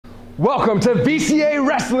Welcome to VCA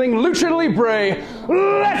Wrestling Lucha Libre.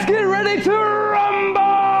 Let's get ready to rumble!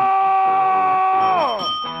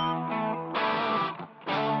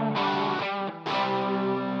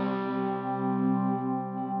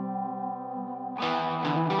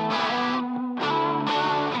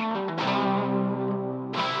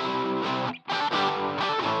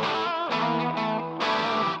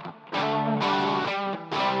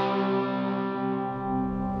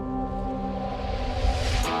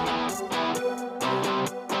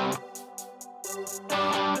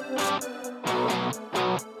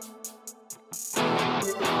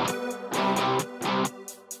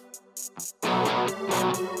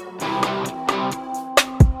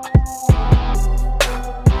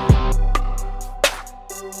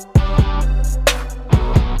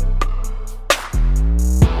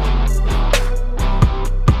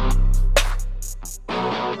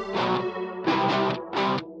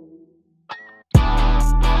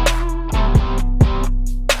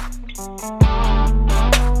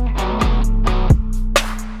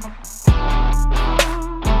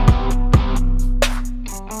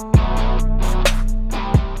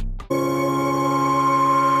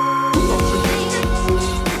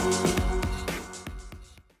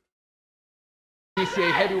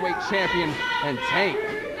 VCA heavyweight champion and Tank.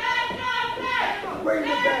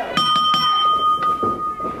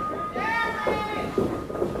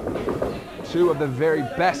 Two of the very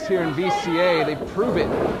best here in VCA. They prove it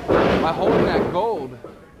by holding that gold.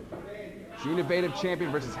 Innovative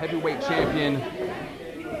champion versus heavyweight champion.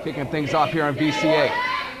 Kicking things off here on VCA.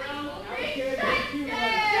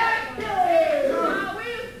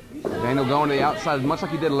 Daniel going to the outside much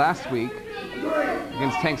like he did last week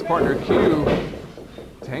against Tank's partner Q.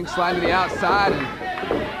 Tank sliding to the outside, and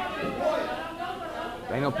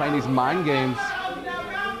Daniel playing these mind games.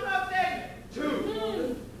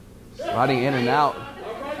 Sliding in and out,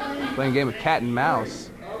 playing a game of cat and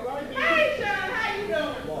mouse.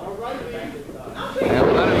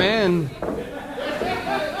 And let him in.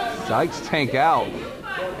 Psychs Tank out.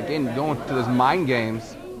 Again, going to those mind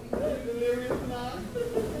games.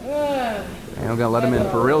 And I'm gonna let him in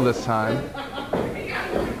for real this time.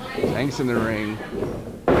 Tank's in the ring.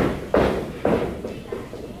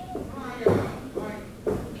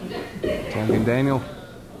 Tank and Daniel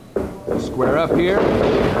square up here.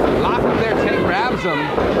 Lock up there. Tank grabs him.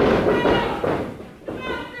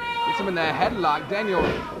 Gets him in the headlock. Daniel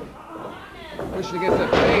pushing against the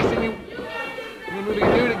face. Any move he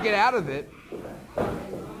can do to get out of it.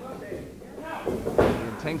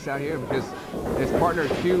 And Tank's out here because his partner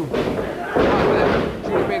Q won that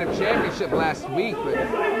Innovative Championship last week, but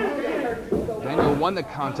Daniel won the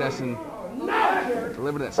contest and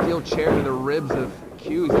delivered that steel chair to the ribs of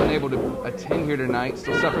Q. He's unable to attend here tonight,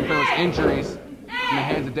 still suffering from those injuries in the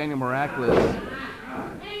hands of Daniel Miraculous.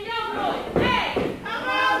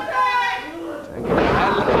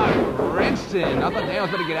 Headlock wrenched in. I thought Daniel was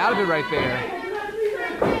going to get out of it right there.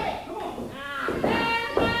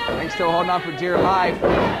 Tank's still holding on for dear life.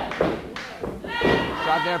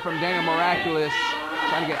 Shot there from Daniel Miraculous.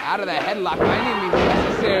 Trying to get out of that headlock. By any means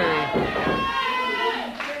necessary.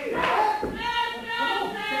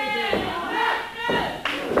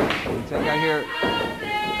 Tank out here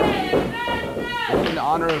in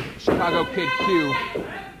honor of Chicago Kid Q.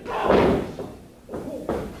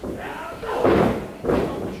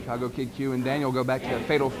 Chicago Kid Q and Daniel go back to that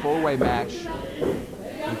fatal four-way match.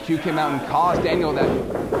 And Q came out and caused Daniel that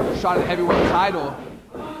shot at the heavyweight title.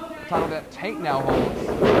 The title that Tank now holds.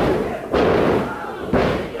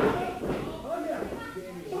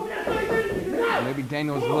 Maybe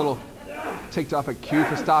Daniel's a little ticked off at Q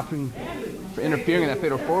for interfering in that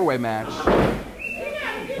fatal four-way match.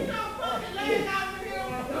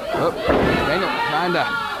 Oh, Daniel trying to,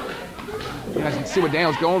 you guys can see what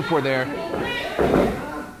Daniel's going for there.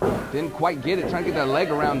 Didn't quite get it, trying to get that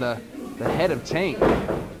leg around the head of Tank.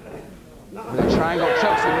 With a triangle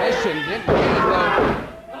choke submission, didn't get it though.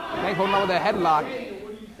 Tank holding on with a headlock.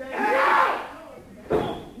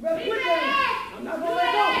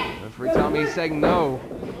 Referee telling me he's saying no.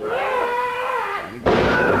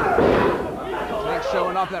 Tank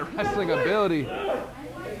showing off that wrestling ability. He's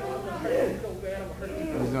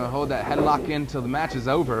going to hold that headlock in until the match is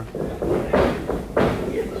over.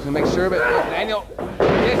 He's going to make sure of it. Daniel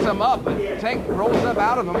gets him up, but Tank rolls up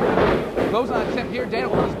out of him. Goes on a tip here.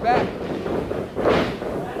 Daniel goes back.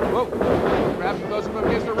 Whoa. Grabs him, goes up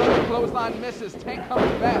against the rope. Clothesline misses. Tank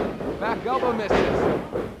comes back. Back elbow misses.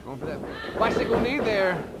 Going for that bicycle knee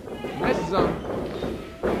there. Misses him.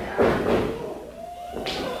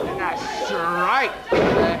 And that strike to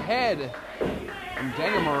the head from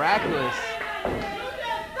Daniel Miraculous.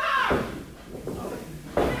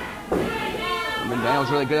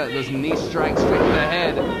 Daniel's really good at those knee strikes straight to the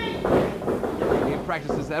head. He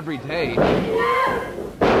practices every day.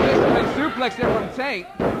 There's a big suplex there from Tank.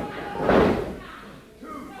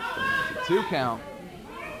 It's a 2 count.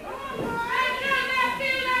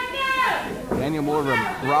 Daniel more of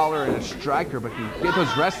a brawler and a striker, but can get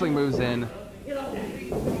those wrestling moves in.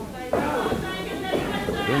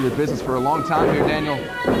 Been in the business for a long time here, Daniel. A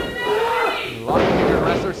lot of favorite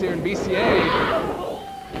wrestlers here in VCA.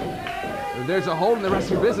 If there's a hole in the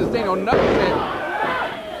wrestling business, Daniel knuckles it.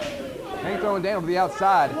 Tank throwing Daniel to the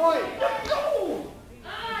outside.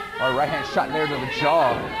 Our right hand shot there to the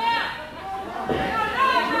jaw.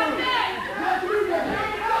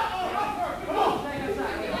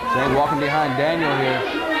 Tank walking behind Daniel here.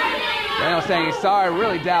 Daniel saying he's sorry, I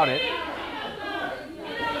really doubt it.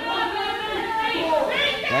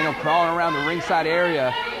 Daniel crawling around the ringside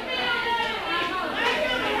area.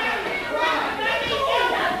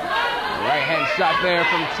 Right hand shot there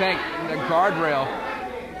from Tank in the guardrail.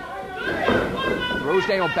 Throws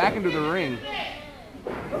Daniel back into the ring.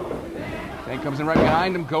 Tank comes in right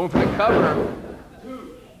behind him, going for the cover.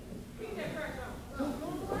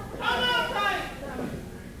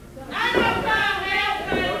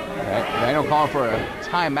 Daniel calling for a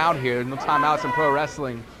timeout here. No timeouts in pro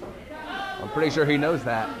wrestling. I'm pretty sure he knows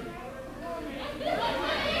that.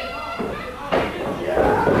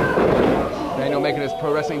 Daniel making his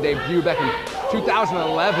pro wrestling debut back in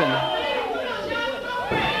 2011.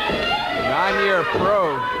 9-year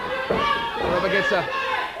pro. We're up against a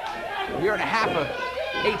year and a half, a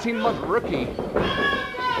 18-month rookie.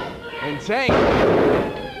 And Tank,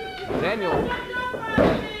 Daniel,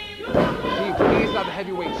 he's not the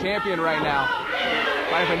heavyweight champion right now.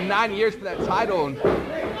 Fighting for 9 years for that title. And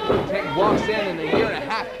Tank walks in and a year and a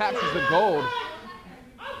half captures the gold.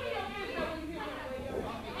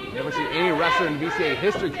 Never seen any wrestler in VCA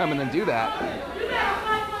history come in and do that.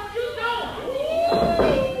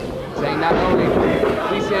 Saying not only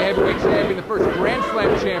VCA heavyweight champion, the first Grand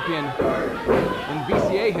Slam champion in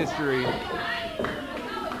VCA history.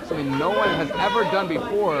 Something no one has ever done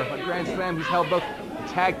before. A Grand Slam, he's held both the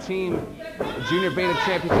tag team, the Junior Beta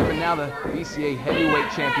Championship, and now the VCA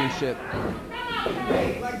Heavyweight Championship.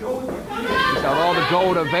 He's held all the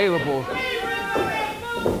gold available.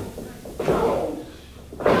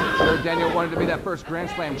 Sure, Daniel wanted to be that first Grand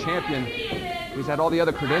Slam champion. He's had all the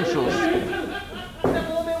other credentials.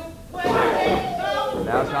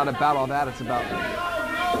 Now it's not about all that, it's about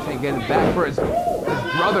getting back for his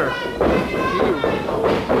brother, Hugh.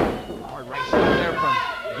 Hard right shot there from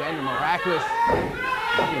Daniel Miraculous.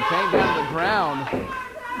 Taking Tank down to the ground.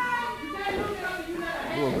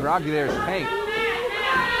 A little groggy there is Tank.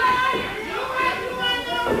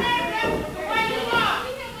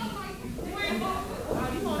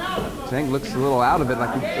 Tank looks a little out of it,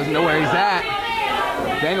 like he doesn't know where he's at.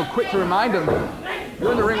 Daniel quick to remind him,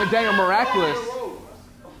 you're in the ring with Daniel Miraculous.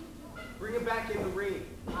 Bring him back in the ring.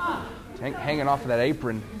 Tank hanging off of that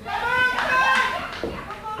apron.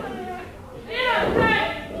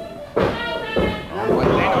 Oh,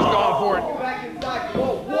 Daniel's going for it. Back inside.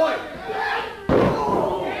 Whoa, boy.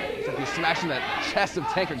 It's like he's smashing that chest of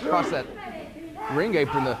Tank across that ring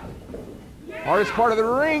apron. The hardest part of the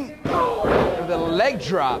ring. The leg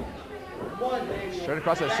drop. Straight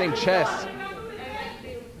across that same chest.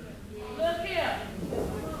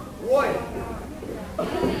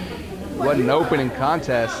 What an opening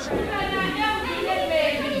contest.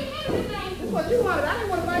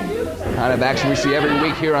 Kind of action we see every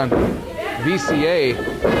week here on VCA.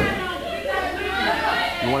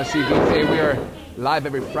 You want to see VCA? We are live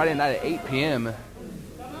every Friday night at 8 p.m.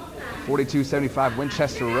 4275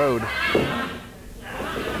 Winchester Road. If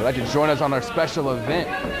you'd like to join us on our special event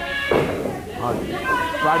on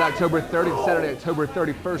Friday, October 30th, Saturday, October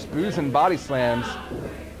 31st, Booze and Body Slams,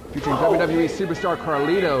 featuring WWE superstar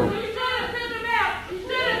Carlito.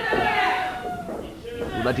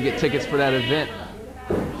 If you'd like to get tickets for that event,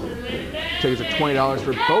 tickets are $20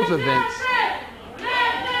 for both events. You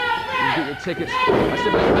can get your tickets by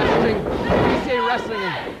simply messaging Vca Wrestling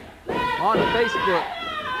on Facebook.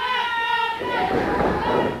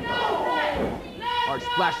 Hard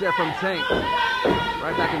splash there from Tank.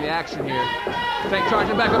 Right back in the action here. Tank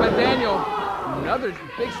charging back up at Daniel. Another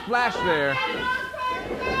big splash there.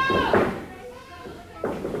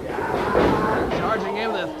 Charging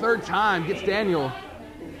in the third time. Gets Daniel.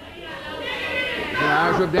 The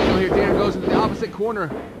Irish whip Daniel here. Daniel goes into the opposite corner.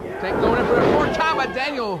 Tank going in for the fourth time, but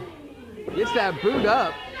Daniel gets that boot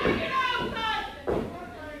up.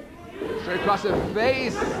 Straight across the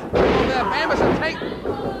face. Oh, that Memphis Tank.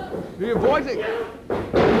 He avoids it.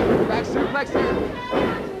 Back suplex here.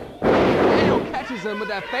 Daniel catches him with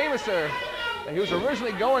that famouser. that he was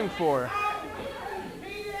originally going for.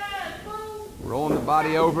 Rolling the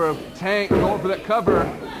body over. Tank going for that cover.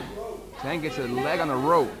 Tank gets a leg on the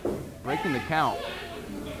rope, breaking the count.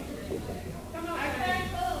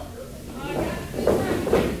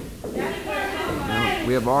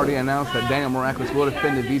 We have already announced that Daniel Miraculous will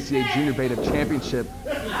defend the VCA Junior Beta Championship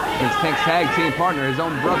against Tank's tag team partner, his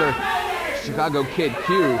own brother, Chicago Kid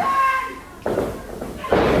Q.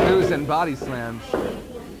 News and body slams.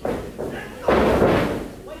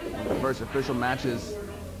 First official matches.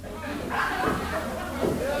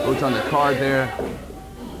 Votes on the card there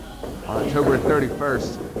on October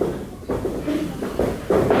 31st.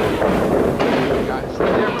 Got right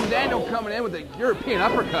there from Daniel coming in with a European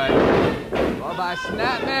uppercut. Followed by a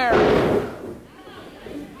snap there.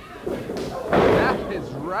 That is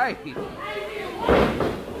right.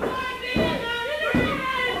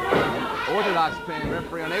 Orthodox pin.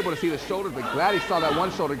 Referee unable to see the shoulders, but glad he saw that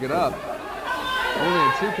one shoulder get up. Only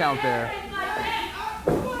a 2 count there.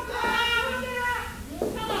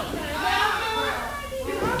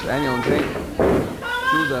 Daniel and Tank,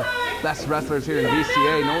 two of the best wrestlers here in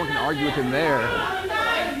VCA. No one can argue with him there.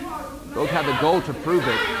 Both have the goal to prove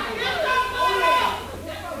it.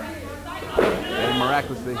 And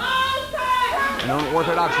miraculously, an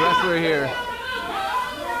unorthodox wrestler here.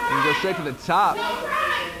 And go straight to the top.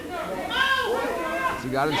 What's he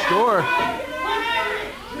got in store?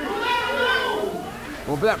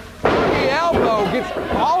 Well, but that free elbow gets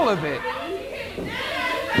all of it.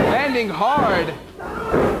 Landing hard.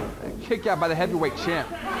 And kick out by the heavyweight champ.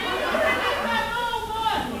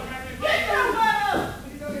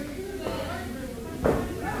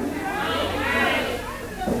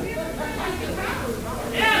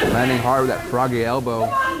 Landing hard with that froggy elbow.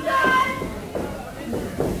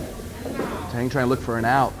 Tank trying to look for an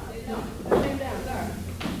out.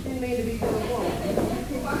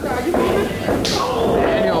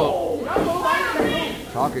 Daniel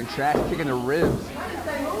talking trash, kicking the ribs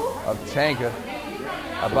of Tank, a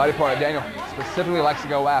body part that Daniel specifically likes to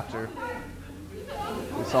go after.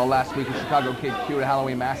 We saw last week in Chicago Kid Q at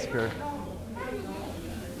Halloween Massacre.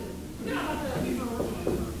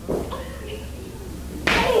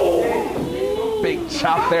 Big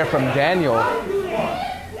chop there from Daniel.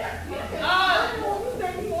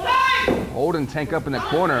 Holding Tank up in the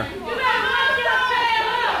corner.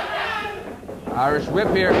 Irish whip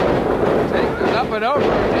here. Tank goes up and over.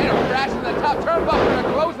 Daniel crashing the top turnbuckle and a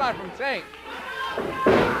clothesline from Tank.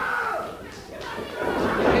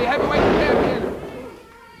 The heavyweight champion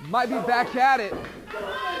might be back at it.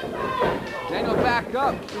 Daniel back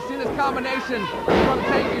up. We've seen this combination from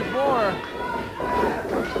Tank before.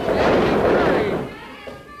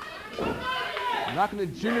 Knocking the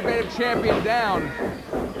Junior Beta champion down.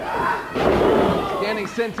 Standing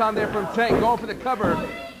senton there from Tank, going for the cover.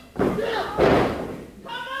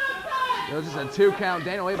 It was just a 2 count.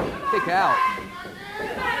 Daniel able to kick out.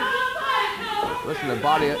 Listen to the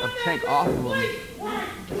body of Tank off of him.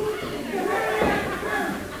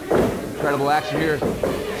 Incredible action here.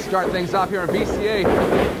 Start things off here on VCA.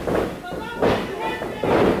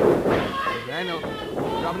 Daniel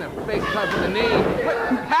dropping that face cut from the knee.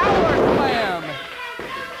 Power slam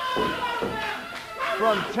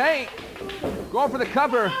from Tank. Going for the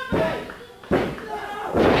cover.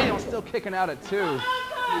 Daniel still kicking out at 2.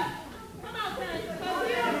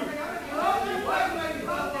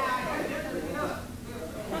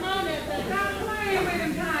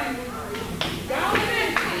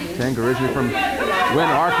 Tank originally from Wynn,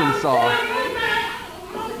 Arkansas.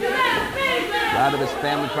 Proud of his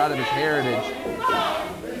family, proud of his heritage.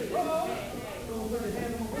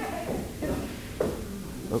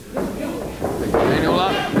 Oh. Daniel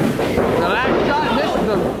up. The last shot misses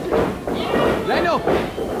him. Daniel,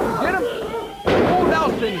 get him. Oh,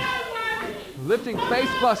 Nelson. Lifting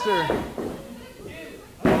face buster.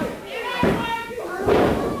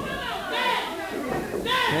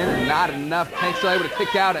 And not enough. Tank's still able to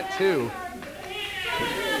kick out at 2.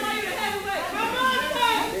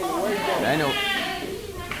 Daniel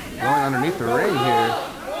going underneath the ring here.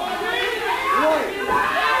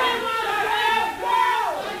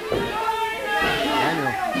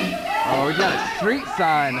 Daniel. Oh, he's got a street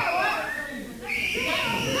sign.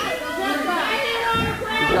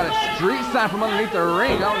 He's got a street sign from underneath the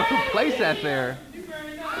ring. I don't know who placed that there.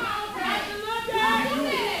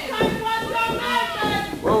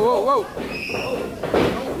 Whoa, whoa, whoa.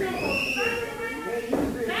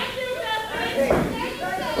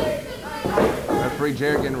 Referee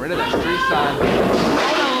Jared getting rid of that street sign.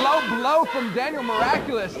 Oh, a low blow from Daniel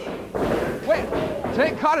Miraculous. Wait,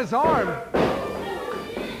 Tank caught his arm.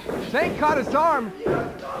 Tank caught his arm.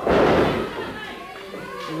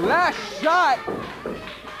 Last shot.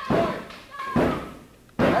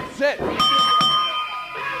 That's it.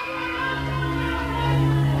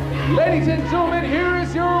 Ladies and gentlemen, here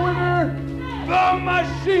is your winner, the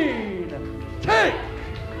Machine. Tank.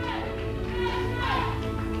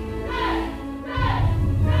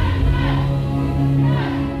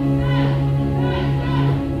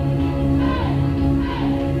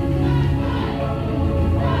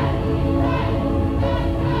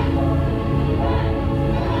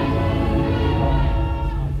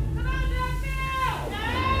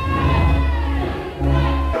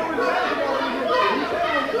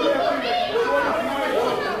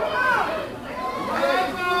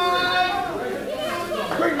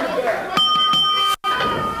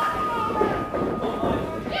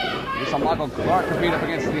 Michael Clark competed up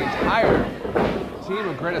against the entire team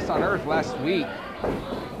of Greatest on Earth last week.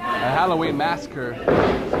 A Halloween Massacre.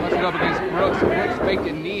 So let's go up against Brooks. Brooks faked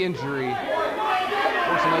a knee injury.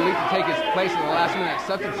 Forcing Malik to take his place in the last minute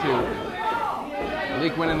substitute.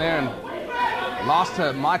 Malik went in there and lost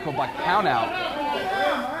to Michael by count out.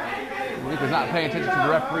 Malik was not paying attention to the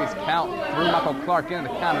referee's count. Threw Michael Clark in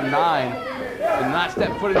at the count of 9. Did not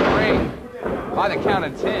step foot in the ring by the count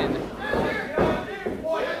of 10.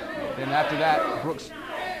 Then after that, Brooks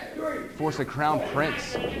forced a Crown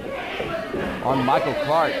Prince on Michael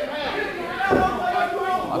Clark,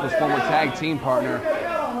 Michael's former tag team partner.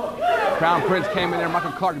 Crown Prince came in there,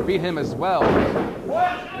 Michael Clark beat him as well.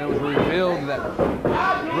 And it was revealed that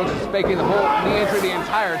Brooks was faking the whole knee injury the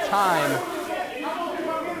entire time.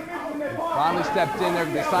 Finally stepped in there,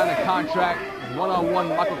 they signed a contract,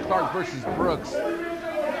 one-on-one Michael Clark versus Brooks.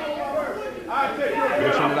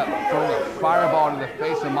 Brooks ended up throwing a fireball to the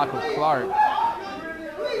face of Michael Clark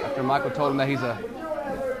after Michael told him that he's a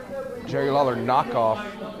Jerry Lawler knockoff.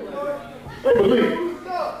 Hey, Malik,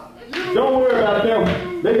 don't worry about them.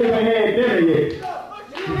 They just ain't had dinner yet.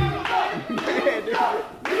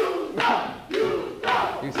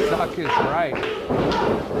 You suck is right.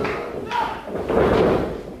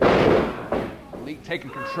 Malik taking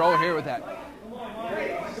control here with that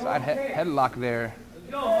side headlock there.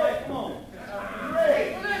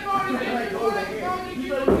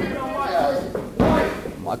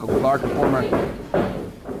 Michael Clark, a former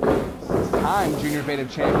 6-time Junior Beta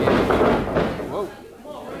champion. Whoa.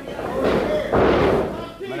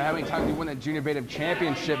 No matter how many times you win that Junior Beta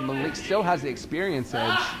championship, Malik still has the experience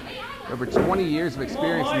edge. Over 20 years of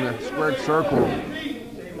experience in the squared circle.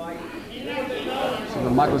 So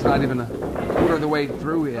Michael's not even a quarter of the way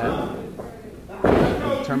through yet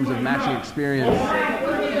in terms of matching experience.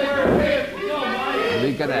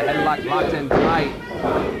 Malik got that headlock locked in tight.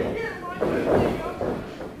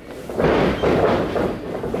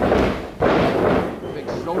 Big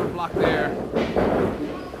shoulder block there.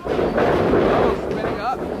 Oh, spinning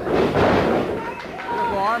up.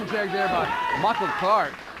 Beautiful arm drag there by Michael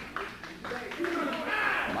Clark.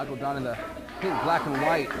 Michael down in the pink, black, and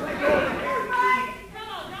white.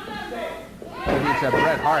 Maybe it's a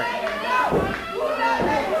Bret Hart.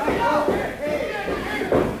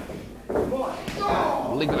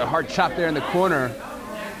 Malik with a hard chop there in the corner.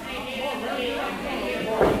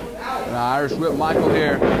 An Irish whip Michael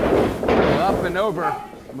here. Up and over.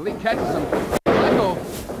 Malik catches him.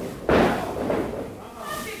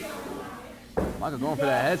 Michael going for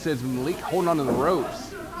that head scissors. Malik holding onto the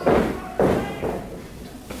ropes.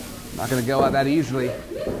 Not going to go out that easily.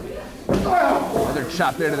 Another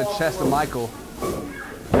chop there to the chest of Michael.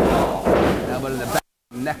 Elbow to the back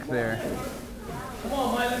of the neck there. Come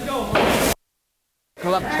on, man, let's go.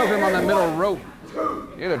 Pull up, choke him on the middle rope.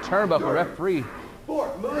 Near the turnbuckle, referee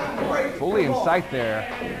fully in sight there.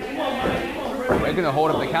 They're going to hold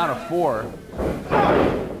up the count of 4.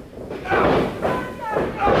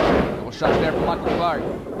 Couple shots there from Michael Clark.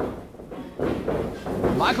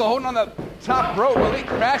 Michael holding on the top rope. Malik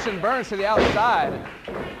crash and burns to the outside.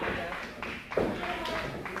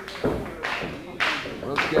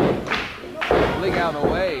 Brooks getting Malik out of the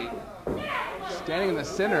way. Standing in the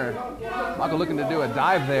center. Michael looking to do a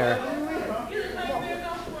dive there.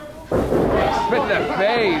 Spit in the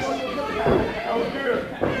face.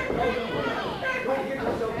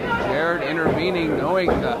 Jared intervening, knowing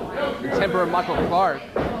the temper of Michael Clark.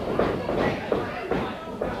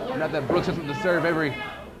 Not that Brooks doesn't deserve every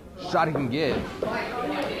shot he can get.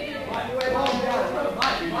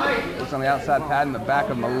 Brooks on the outside pad in the back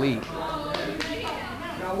of Malik.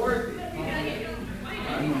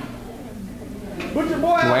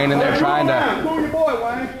 Wayne in there trying to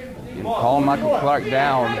calm Michael Clark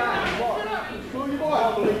down.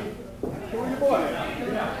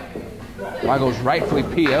 Michael's rightfully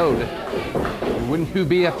PO'd. Wouldn't you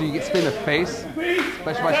be after you get spit in the face?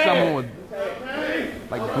 Especially by someone with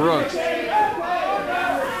like Brooks.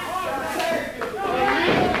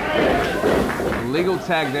 Legal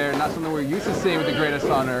tag there, not something we're used to seeing with the Greatest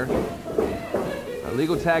on Earth. A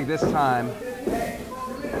legal tag this time.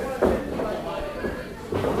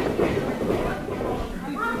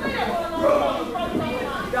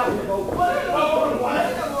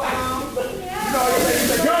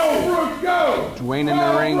 Dwayne in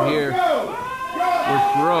the ring here with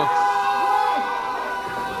Brooks.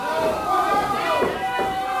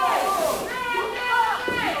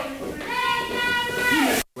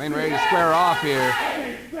 Dwayne ready to square off here.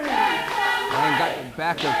 Dwayne got the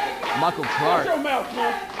back of Michael Clark.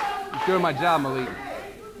 He's doing my job, Malik.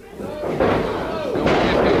 Doing what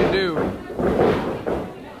he's paid to do.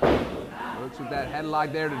 Brooks with that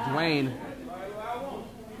headlock there to Dwayne.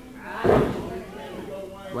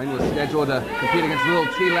 Dwayne was scheduled to compete against Lil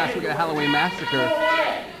T last week at Halloween Massacre.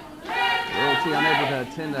 Lil T unable to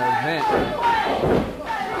attend the event.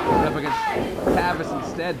 Went up against Tavis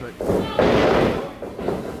instead, but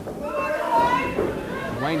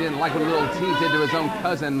Dwayne didn't like what Lil T did to his own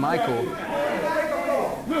cousin, Michael.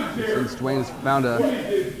 Since Dwayne's found a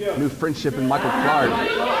new friendship in Michael Clark.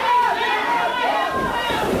 He's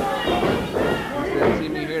going to see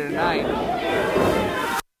me here tonight.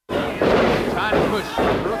 Trying to push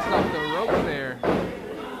Brooks off the ropes there.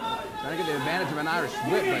 Trying to get the advantage of an Irish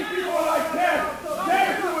whip, but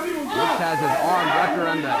Brooks has his arm wrapped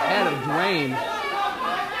around the head of Dwayne.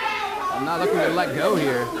 I'm not looking to let go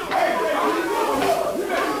here.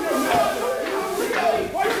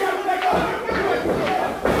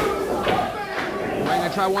 Dwayne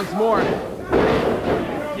gonna try once more.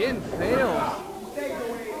 Again fails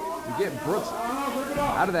to get Brooks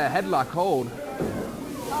out of that headlock hold.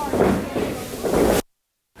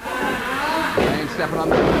 Stepping on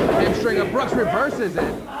the hamstring of Brooks, reverses it.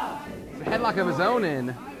 It's a headlock of his own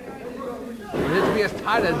in. For it to be as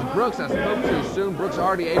tight as Brooks, I spoke too soon. Brooks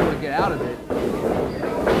already able to get out of it.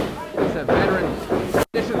 It's a veteran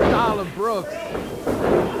tradition style of Brooks.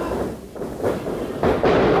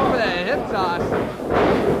 Over that hip toss.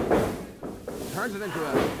 Turns it into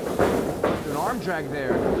an arm drag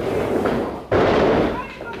there.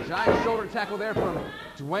 Giant shoulder tackle there from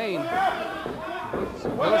Dwayne. Brooks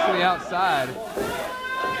goes to the outside.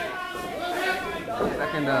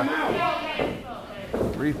 Second to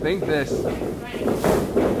rethink this.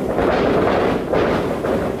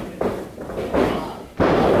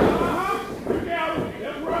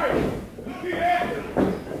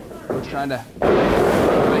 Brooks trying to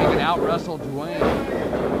make an out wrestle Dwayne.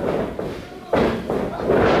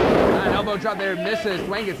 An elbow drop there, misses.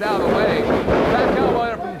 Dwayne gets out of the way. Back elbow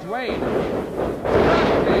there from Dwayne.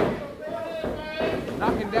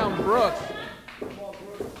 Knocking down Brooks.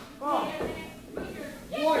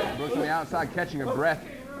 Brooks on the outside catching a breath.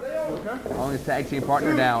 Calling his tag team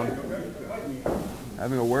partner down.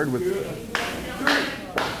 Having a word with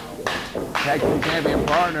tag team champion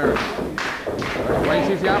partner. Dwayne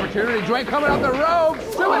sees the opportunity. Dwayne coming out the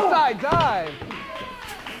ropes. Suicide dive.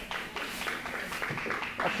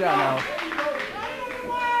 Watch out now.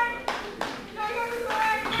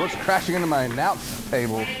 Brooks crashing into my announce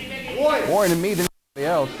table. More into me than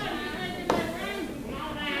anybody else.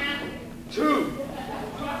 2.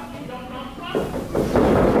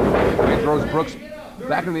 He throws Brooks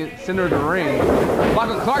back in the center of the ring.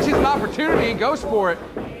 Michael Clark sees an opportunity and goes for it.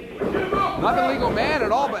 Not a legal man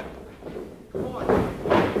at all, but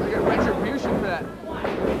they get retribution for that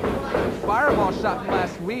fireball shot from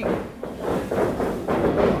last week.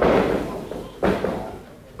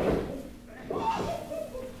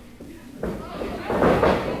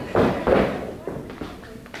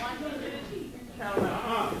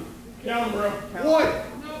 Count him, bro. 1.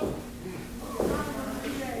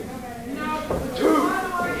 2.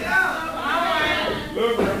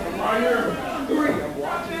 Look, bro, I'm right here. 3. I'm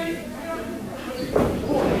watching.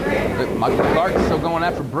 4. Michael Clark still going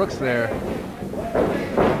after Brooks there.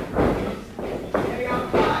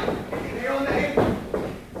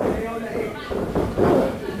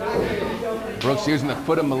 Brooks using the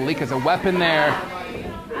foot of Malik as a weapon there.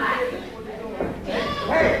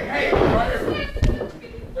 Hey, right here.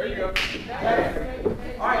 There you go. Hey.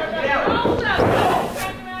 All right, get out.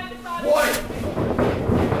 1.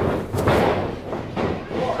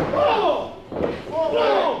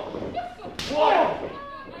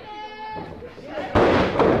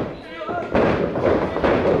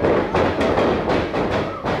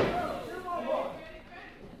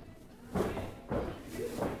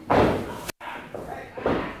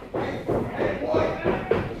 Hey, boy.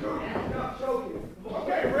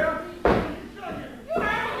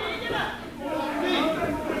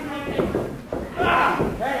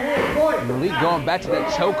 Going back to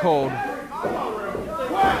that chokehold.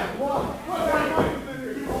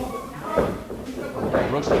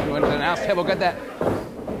 Brooks going to the announce table. Got that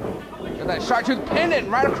sharp tooth pendant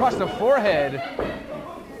right across the forehead.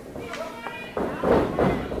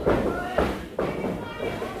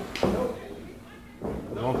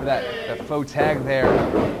 Going for that faux tag there.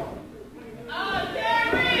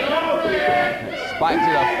 Spike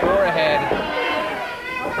to the forehead.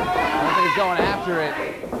 I don't think he's going after it.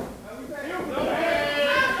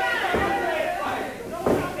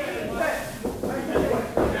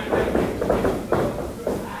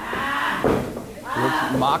 Brooks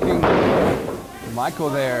mocking Michael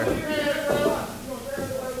there.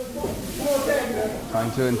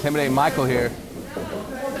 Trying to intimidate Michael here.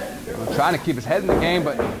 Trying to keep his head in the game,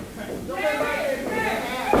 but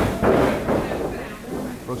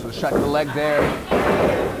Brooks with a shot to the leg there.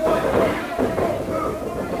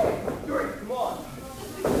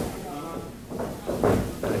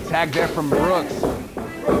 And a tag there from Brooks.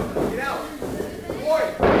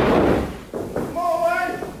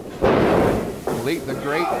 Elite the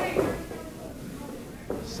Great,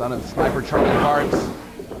 son of Sniper Charlie Harps.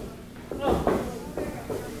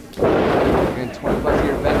 Again, 20-plus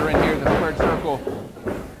year veteran here in the squared circle.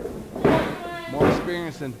 More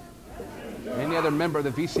experience than any other member of the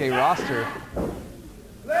VCA roster.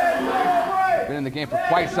 Been in the game for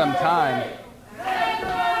quite some time.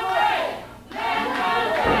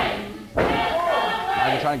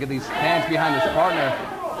 Now trying to get these hands behind his partner.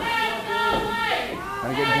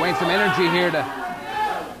 Trying to get Dwayne some energy here to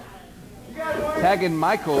tag in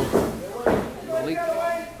Michael. Elite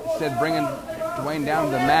instead bringing Dwayne down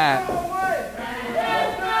to the mat.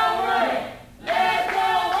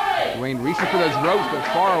 Dwayne reaching for those ropes, but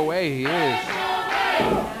far away he is.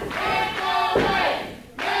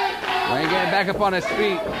 Dwayne getting back up on his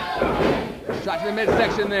feet. Shot to the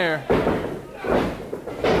midsection there.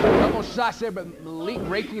 Couple shots there, but Elite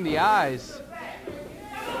raking the eyes.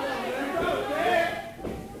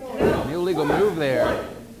 New illegal move there.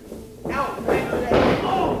 Drop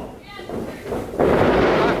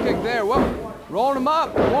kick there. Whoa. Rolling him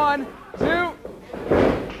up. 1, 2.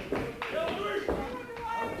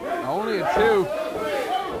 Only a 2.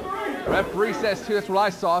 Referee says 2. That's what I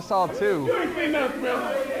saw. I saw 2.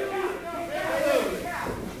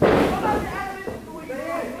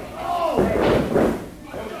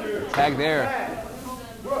 Tag there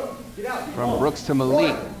from Brooks to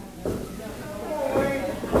Malik.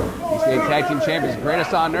 VCA Tag Team Champions,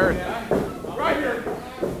 greatest on earth.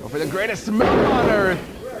 Go for the greatest move on earth.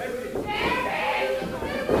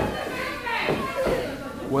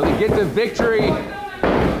 Will he get the victory?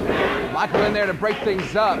 Michael in there to break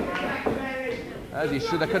things up. As he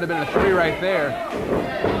should. That could have been a 3 right there.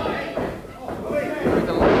 Break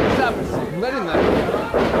the legs up, splitting the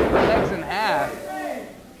legs in half.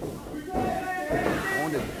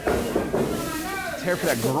 Going to tear for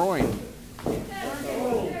that groin.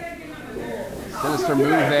 Sinister move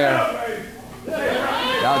there.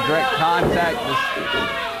 Now direct contact,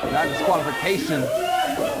 not disqualification.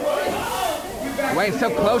 Dwayne so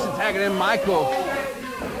close to tagging in Michael.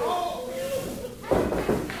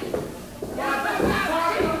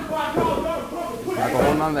 Michael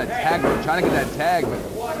holding on to that tag, trying to get that tag, but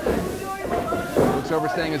Brooks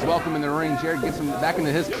overstaying his welcome in the ring. Jared gets him back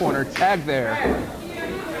into his corner. Tag there.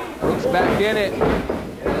 Brooks back in it.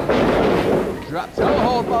 Drop toe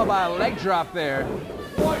hold followed by a leg drop there.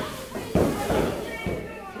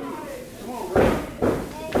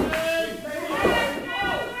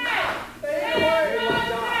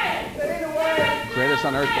 Greatest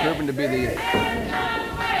on earth, proven to be the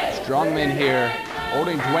strongman here,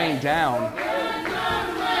 holding Dwayne down.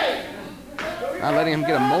 Not letting him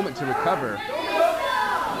get a moment to recover.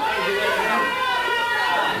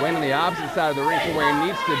 Dwayne on the opposite side of the ring from where he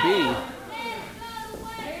needs to be.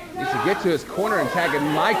 Needs to get to his corner and tag in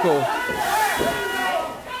Michael.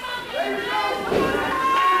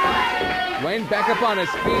 Dwayne back up on his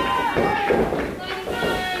feet.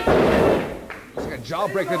 Looks like a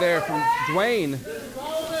jawbreaker there from Dwayne.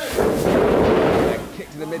 That kick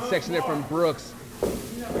to the midsection there from Brooks.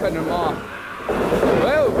 Cutting him off.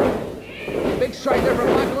 Whoa! Big strike there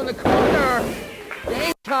from Michael in the corner.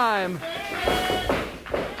 Game time.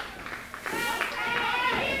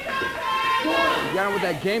 Got him with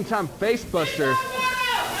that game time face buster.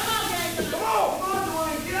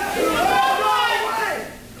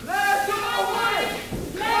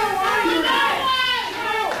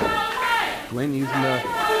 Dwayne using the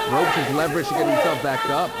ropes as leverage to get himself back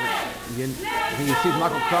up. Again, I think he sees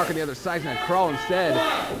Michael Clark on the other side and crawl instead.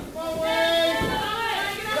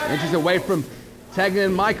 Inches away from tagging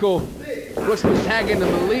in Michael. Brooks was tagging to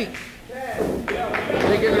Malik.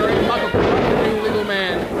 Big in the ring, Michael Clark, the new legal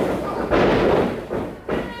man.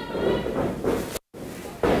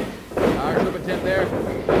 Irish whip attempt there.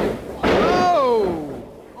 Oh!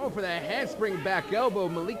 Oh, for the handspring back elbow.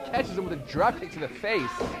 Malik catches him with a drop kick to the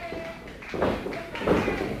face.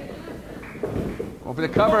 Oh, for the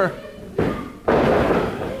cover.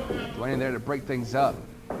 Dwayne in there to break things up.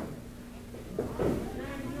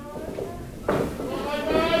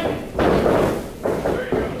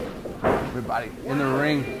 Everybody in the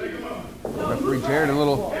ring. Referee Jared a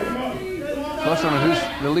little close on who's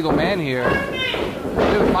the legal man here.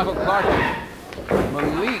 Here's Michael Clark.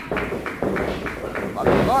 Malik.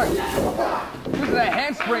 Michael Clark uses a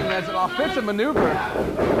handspring as an offensive maneuver.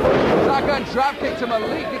 Shotgun drop kick to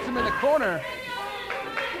Malik, gets him in the corner.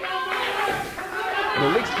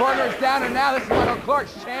 Malik's partner is down, and now this is Michael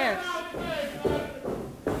Clark's chance.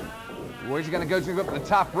 Where's he gonna go? He's gonna go up to the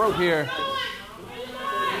top rope here.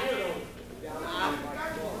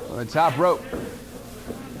 On the top rope.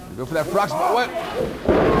 Go for that frog spot. What?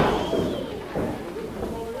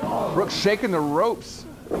 Brooks shaking the ropes,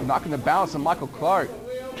 knocking the balance of Michael Clark.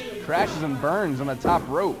 Crashes and burns on the top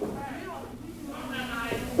rope.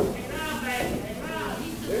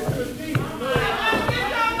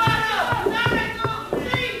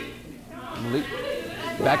 Malik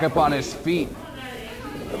back up on his feet.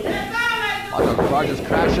 Michael Clark just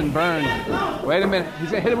crash and burn. Wait a minute, he's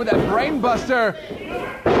gonna hit him with that brain buster.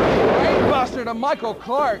 Brain buster to Michael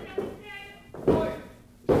Clark.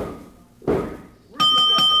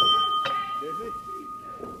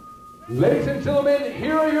 Ladies and gentlemen,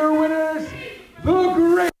 here are your winners, the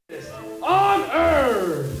greatest on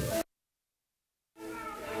earth.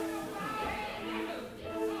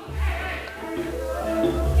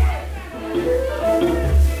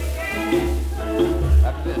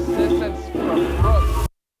 After the assistance from Brooks,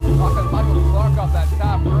 knocking Michael Clark off that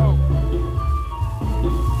top rope.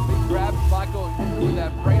 He grabs Michael and hits him with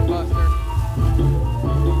that brain buster,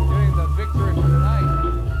 getting the victory for tonight.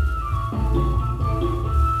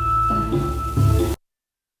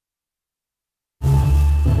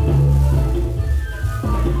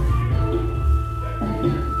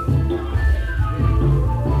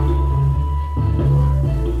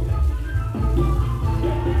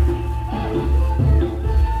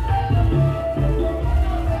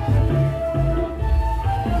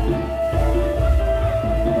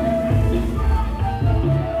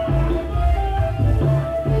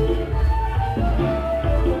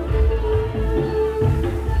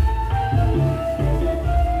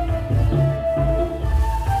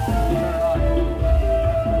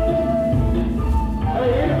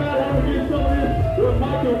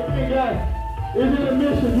 Is it a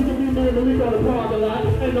mission? You can be me and Malik on the parking lot.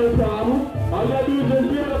 Ain't no problem. All you gotta do is just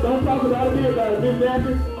give it up. Don't talk about it. Be about it. Miss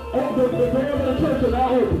Nancy. Oh, the doors of the church are now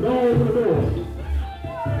open. Don't open the doors.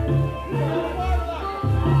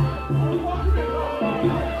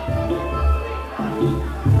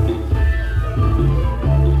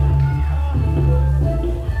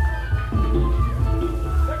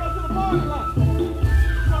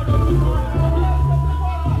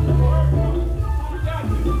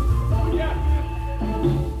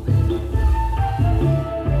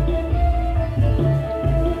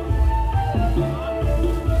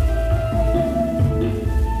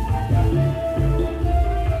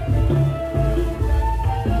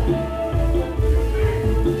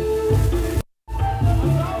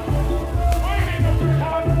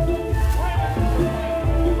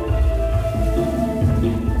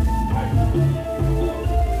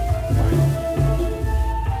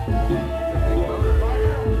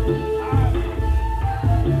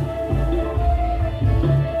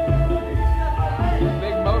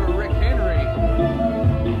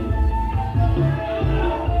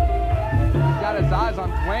 Eyes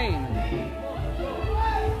on Dwayne.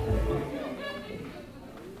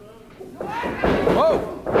 Whoa!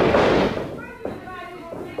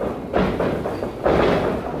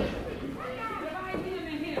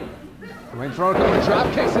 Dwayne throwing a couple of drop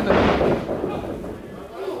kicks in the.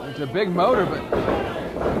 It's a big motor, but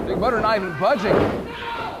big motor not even budging.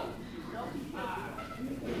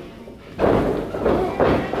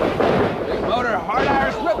 Big motor, hard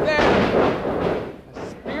Irish whip there. A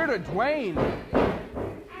spear to Dwayne.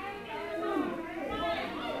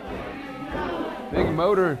 Big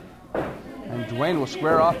motor, and Dwayne will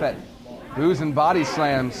square off at booze and body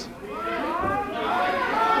slams.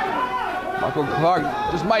 Michael Clark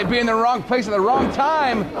just might be in the wrong place at the wrong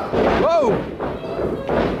time. Whoa!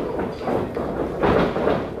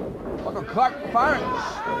 Michael Clark firing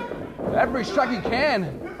every strike he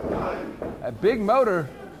can. A big motor.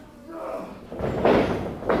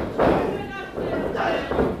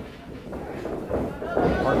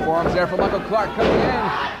 Forearms there for Michael Clark coming in.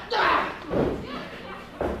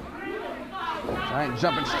 Giant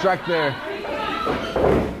jumping strike there.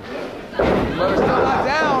 Big Motor still not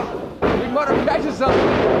down. Big Motor catches him.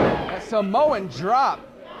 That Samoan drop.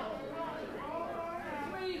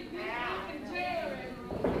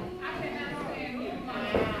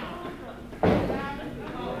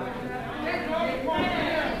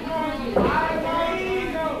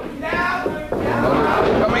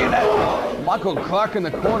 Coming in. Michael Clark in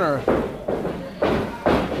the corner.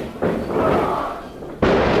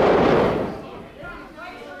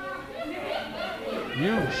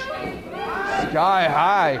 Huge. Sky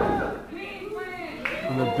high.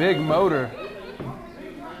 From the Big Motor.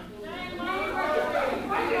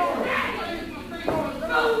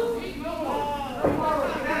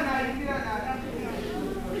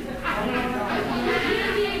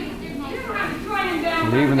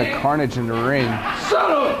 Leaving the carnage in the ring.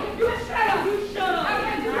 Shut up! You shut up! You shut up! I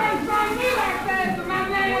got to from you like that, but my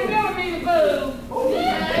man never be the boo.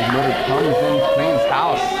 Big Motor comes in, cleans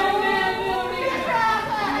house,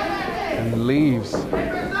 and leaves.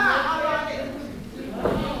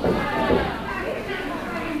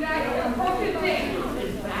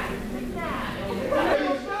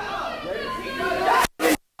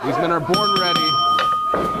 These men are born ready.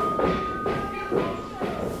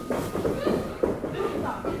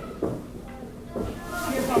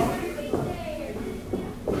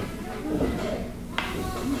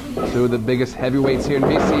 Two of the biggest heavyweights here in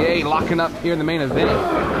VCA locking up here in the main event.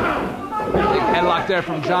 Big headlock there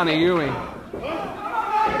from Johnny Ewing.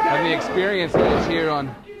 Having the experience edge here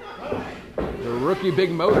on the rookie Big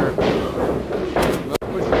Motor.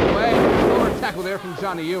 Pushing away. Lower tackle there from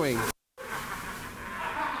Johnny Ewing.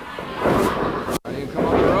 Johnny come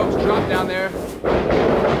on the ropes, drop down there.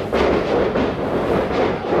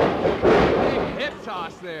 Big hip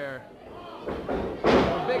toss there.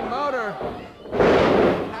 Big Motor.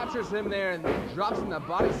 Captures him there and drops in the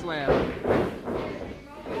body slam.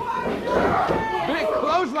 Big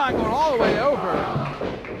clothesline going all the way over.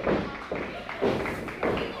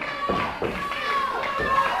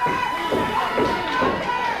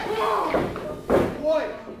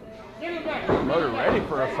 Motor ready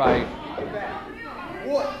for a fight.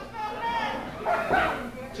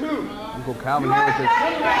 Uncle Calvin here with his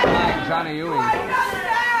Johnny Ewing.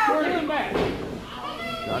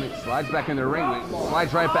 Johnny slides back in the ring.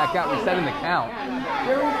 Slides right back out. We're setting the count.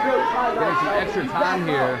 Getting some extra time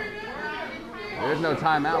here. There's no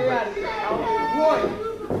timeout, but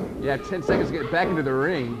you have 10 seconds to get back into the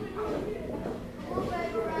ring.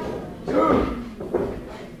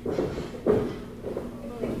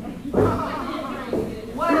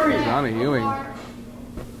 Johnny Ewing.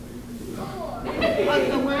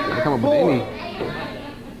 They come up with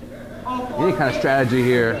any kind of strategy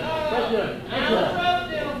here.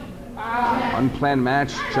 Unplanned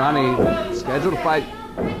match. Johnny scheduled to fight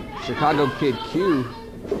Chicago kid Q.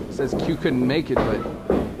 Says Q couldn't make it, but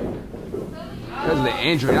because of the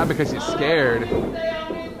injury, not because he's scared.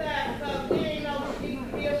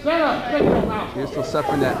 He's still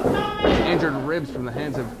suffering that injured ribs from the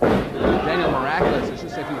hands of Daniel Miraculous. It's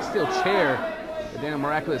just like the steel chair that Daniel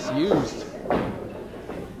Miraculous used.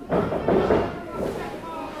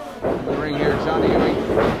 In the ring here, Johnny Ewing.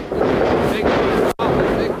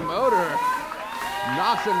 Big Motor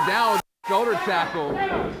knocks him down with a shoulder tackle.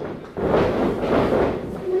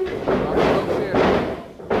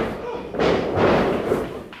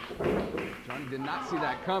 Johnny did not see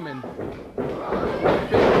that coming. Big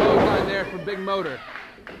clothesline there for Big Motor.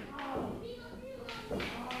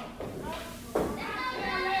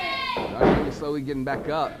 Johnny slowly getting back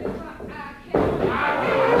up.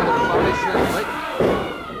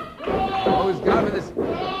 Oh, he's got him in this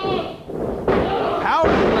power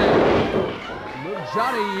slam.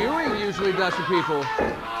 Johnny Ewing usually does to people.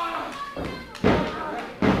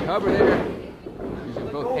 Cover there. Using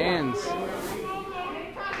both hands.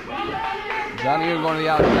 Johnny Ewing going to the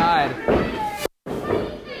outside.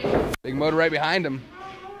 Big Motor right behind him.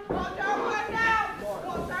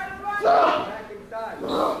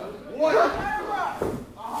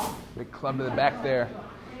 Big club to the back there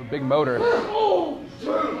for Big Motor.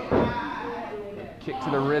 Kick to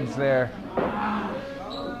the ribs there.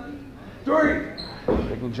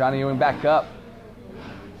 Taking Johnny Ewing back up.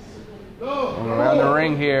 And around the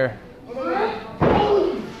ring here.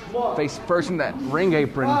 Face first in that ring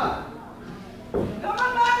apron.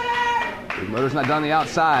 Big Motor's not done on the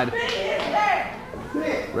outside.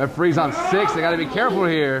 Referee's on 6. They got to be careful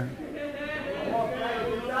here.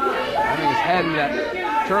 Having his head in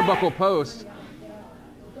that turnbuckle post.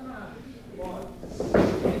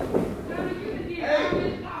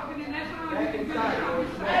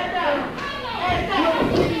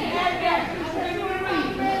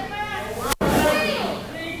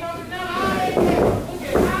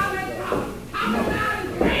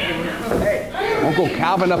 Uncle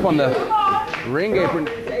Calvin up on the ring apron,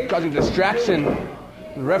 causing distraction.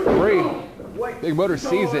 The referee, Big Motor,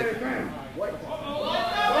 sees it. Ewing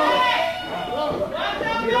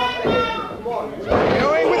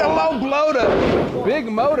with a low blow to Big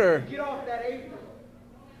Motor. Get off that apron.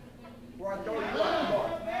 Before I throw you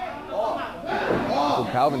up. Uncle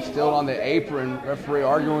Calvin still on the apron. Referee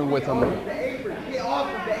arguing with him. The apron. Get off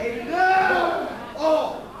of the apron.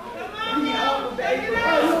 Oh. Get off of the apron.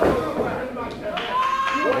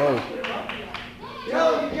 Whoa.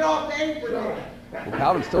 Tell him to get off the apron. Well,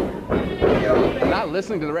 Calvin's still not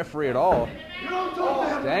listening to the referee at all.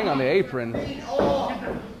 Staying on the apron.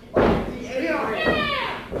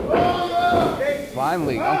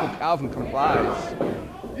 Finally, Uncle Calvin complies.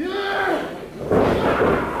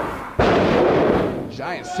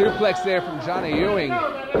 Giant suplex there from Johnny Ewing.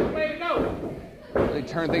 Really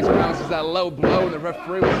turned things around since that low blow, and the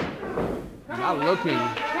referee was not looking.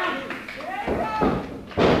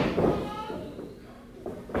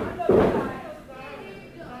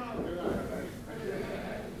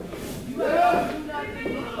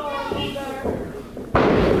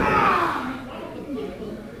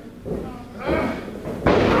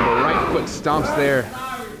 Stomps there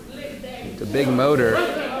to Big Motor.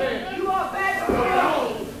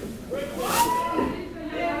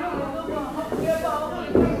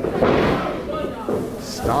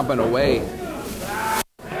 Stomping away.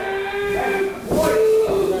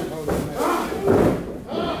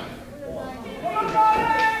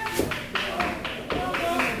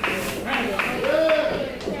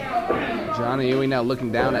 Johnny Ewing now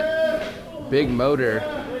looking down at Big Motor.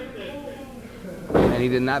 He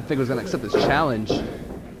did not think he was going to accept this challenge.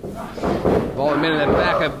 Ball a minute in the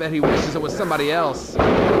back, I bet he wishes it was somebody else.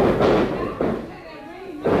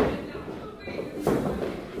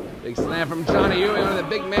 Big slam from Johnny Ewing onto the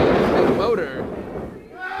big man, Big Motor.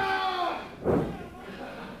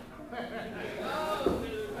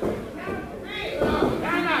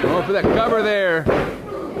 Going for that cover there.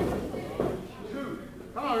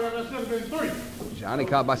 Johnny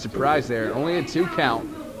caught by surprise there. Only a 2 count.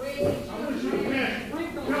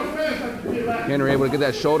 Henry able to get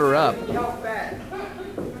that shoulder up.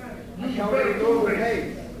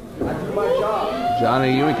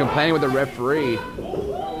 Johnny Ewing complaining with the referee.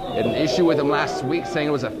 Had an issue with him last week saying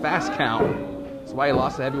it was a fast count. That's why he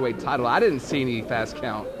lost the heavyweight title. I didn't see any fast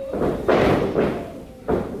count.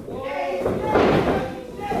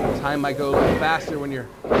 Time might go a little faster when your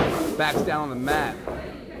back's down on the mat.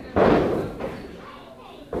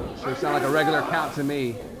 Sure sound like a regular count to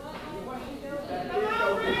me.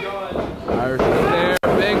 Irish there,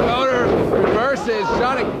 Big Motor reverses.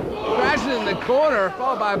 Johnny crashes in the corner,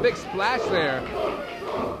 followed by a big splash there.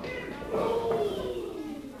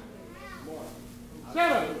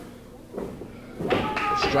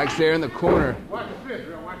 Strikes there in the corner.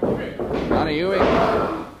 Johnny Ewing hit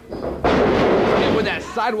with that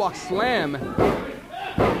sidewalk slam.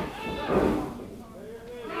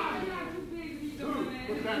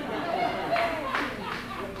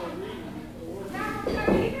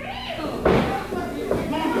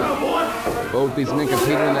 Both these men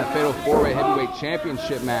competed in that fatal 4-way heavyweight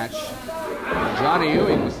championship match. Johnny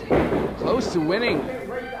Ewing was close to winning.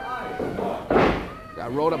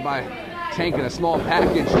 Got rolled up by Tank in a small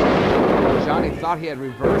package. Johnny thought he had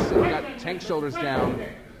reversed it. Got Tank's shoulders down.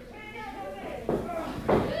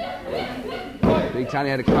 Big Tony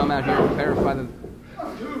had to come out here and clarify that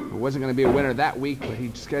there wasn't going to be a winner that week, but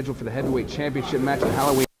he scheduled for the heavyweight championship match at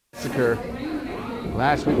Halloween Massacre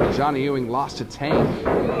last week when Johnny Ewing lost to Tank.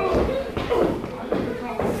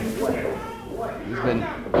 He's been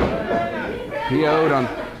PO'd on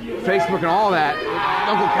Facebook and all that.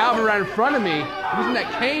 Uncle Calvin right in front of me, using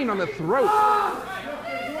that cane on the throat.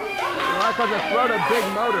 Right across the throat of Big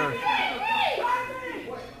Motor.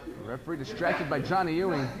 The referee distracted by Johnny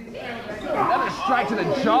Ewing. Another strike to the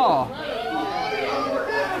jaw.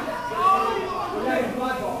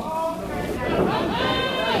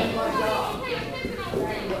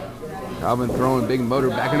 Calvin throwing Big Motor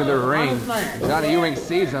back into the ring. Johnny Ewing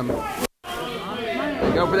sees him.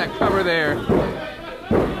 They go for that cover there.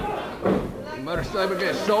 Big Motor still able to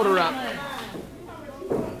get his shoulder up.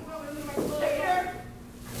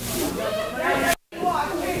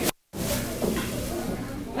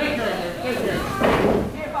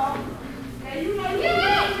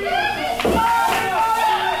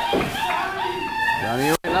 Johnny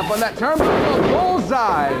Ewing up on that turnbuckle,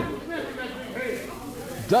 bullseye.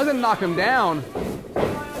 Doesn't knock him down.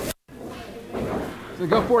 He's gonna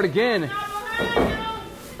go for it again.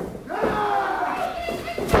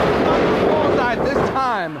 Bullseye this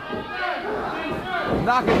time.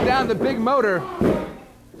 Knocking down the Big Motor.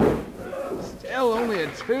 Still Still only a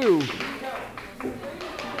 2.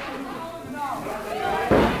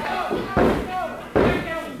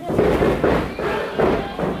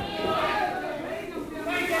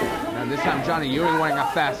 Now this time Johnny Ewing wanting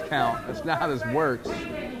a fast count. That's not how this works.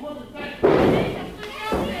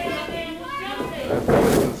 That's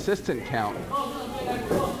a consistent count.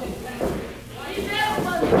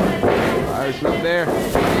 Irish up there.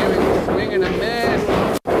 Ewing swing and a miss.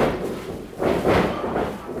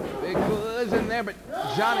 Big collision there, but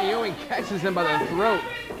Johnny Ewing catches him by the throat.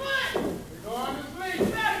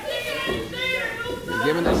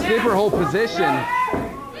 Given the sleeper hold position.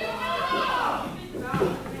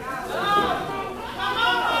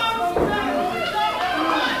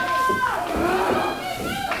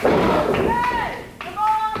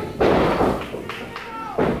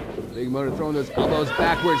 Big Motor throwing those elbows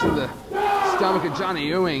backwards in the stomach of Johnny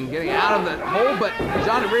Ewing, getting out of the hole, but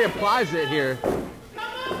Johnny reapplies it here.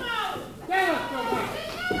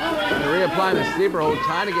 Reapplying the sleeper hold,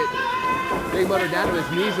 trying to get Big Motor down to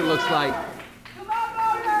his knees, it looks like.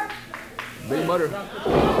 Big Motor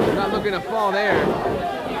not looking to fall there.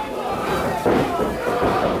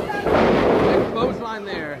 Big clothesline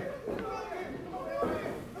there.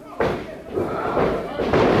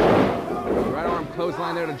 Right arm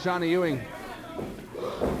clothesline there to Johnny Ewing.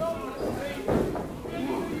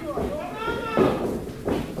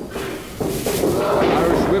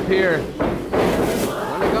 Irish whip here.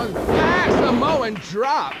 When it goes back, Samoan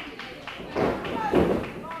drop.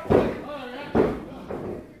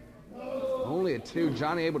 Only a 2.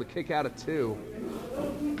 Johnny able to kick out a 2.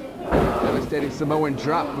 Devastating Samoan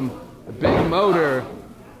drop from the Big Motor.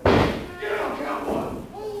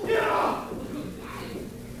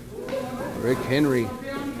 Rick Henry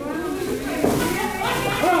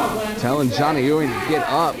telling Johnny Ewing to get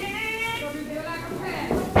up.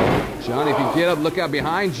 Johnny, if you get up, look out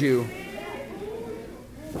behind you.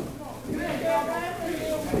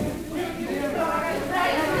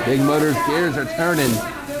 Big Motor's gears are turning.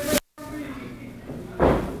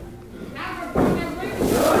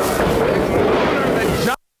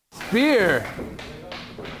 Spear.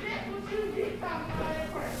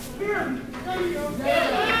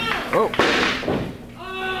 Oh.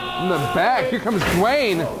 From the back, here comes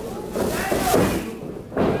Dwayne.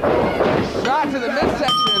 Shot to the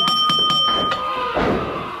midsection.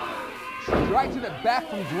 Right to the back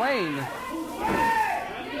from Dwayne.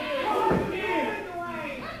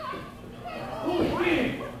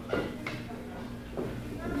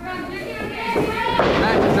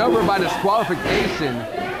 Match is over by disqualification.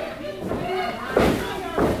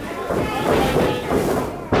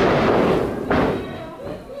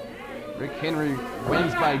 Rick Henry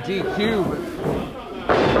wins by DQ, but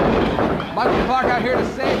Michael Clark out here to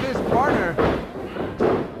save his partner.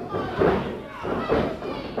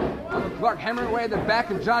 Michael Clark hammering away at the back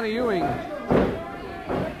of Johnny Ewing.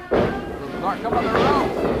 Clark coming on the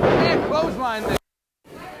rope. And clothesline there.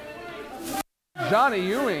 Johnny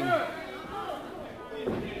Ewing.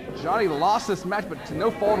 Johnny lost this match, but to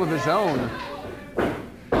no fault of his own.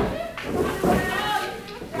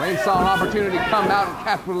 Wayne saw an opportunity to come out and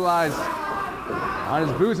capitalize on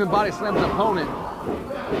his booze and body slams opponent.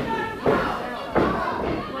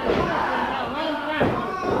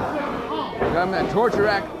 Got him that torture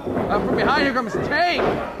rack. From behind, here comes Tank.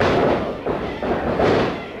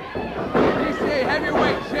 Vca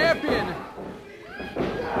Heavyweight Champion.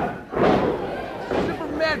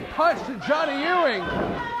 Superman punch to Johnny Ewing.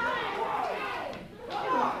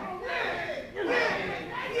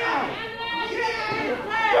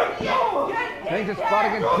 Tank just fought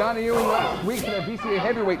against Johnny Ewing last week for the Vca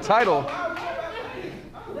Heavyweight title.